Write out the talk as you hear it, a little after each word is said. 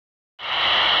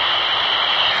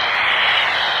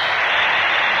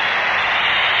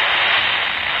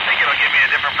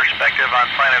effective on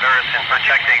planet Earth in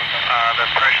protecting the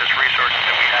precious resources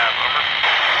that we have. Over.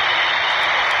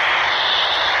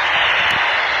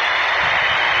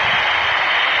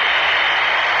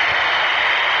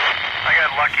 I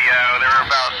got lucky. There were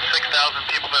about 6,000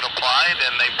 people that applied,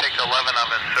 and they picked 11 of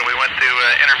us. So we went through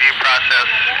an interview process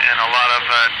and a lot of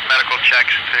medical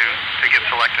checks to get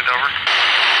selected. Over.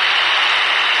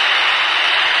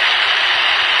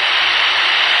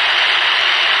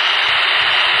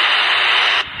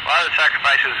 A lot of the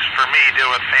sacrifices for me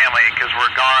deal with family because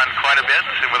we're gone quite a bit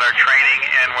with our training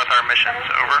and with our missions.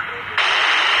 Over.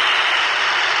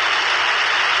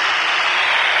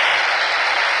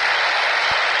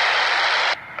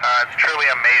 It's truly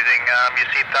amazing. You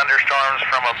see thunderstorms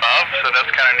from above, so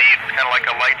that's kind of neat. It's kind of like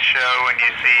a light show, and you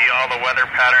see all the weather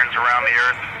patterns around the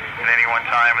Earth at any one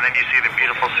time, and then you see the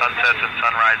beautiful sunsets and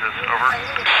sunrises. Over.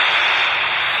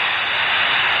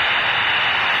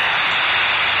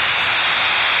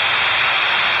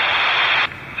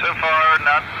 So far,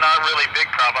 not really big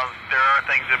problems. There are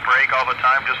things that break all the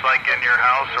time, just like in your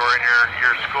house or in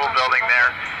your school building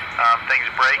there. Things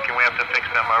break, and we have to fix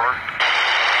them. Over.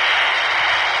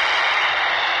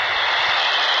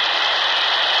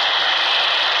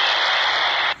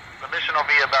 The mission will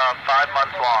be about 5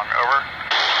 months long. Over.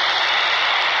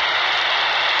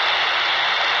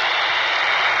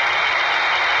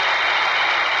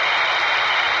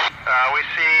 We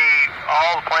see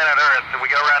all the planet Earth. We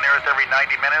go around the Earth every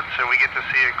 90 minutes, so we get to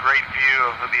see a great view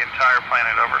of the entire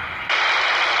planet. Over.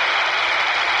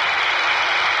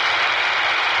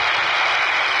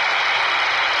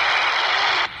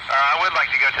 I would like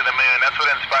to go to the moon. That's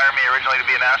what inspired me originally to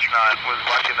be an astronaut, was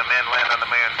watching the men land on the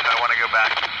moon, so I want to go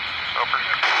back. Over.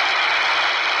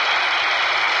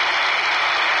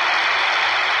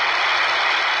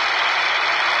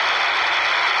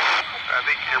 I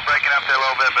think you're breaking up there a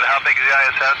little bit, but how big is the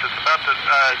ISS? It's about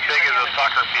as big as a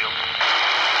soccer field.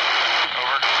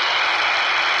 Over.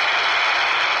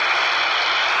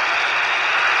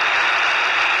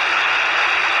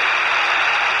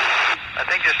 I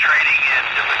think just training in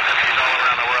different countries all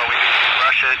around the world. We do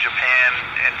Russia, Japan,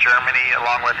 and Germany,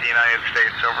 along with the United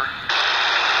States. Over.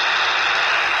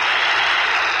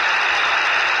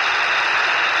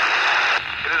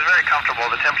 It is very comfortable.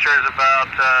 The temperature is about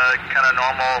kind of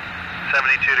normal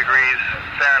 72 degrees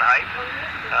Fahrenheit,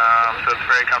 so it's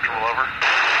very comfortable. Over.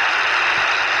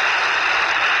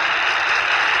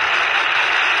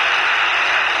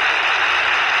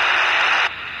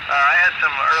 I had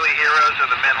some early heroes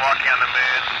of the men walking on the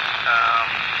moon,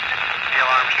 Neil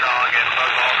Armstrong and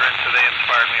Buzz Aldrin, so they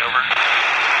inspired me. Over.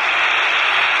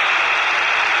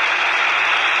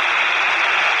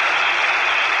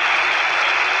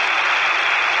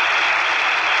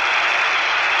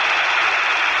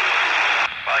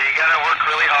 You got to work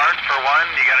really hard. For one,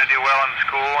 you got to do well in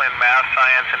school in math,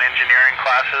 science, and engineering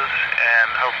classes, and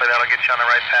hopefully that'll get you on the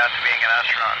right path to being an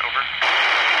astronaut. Over.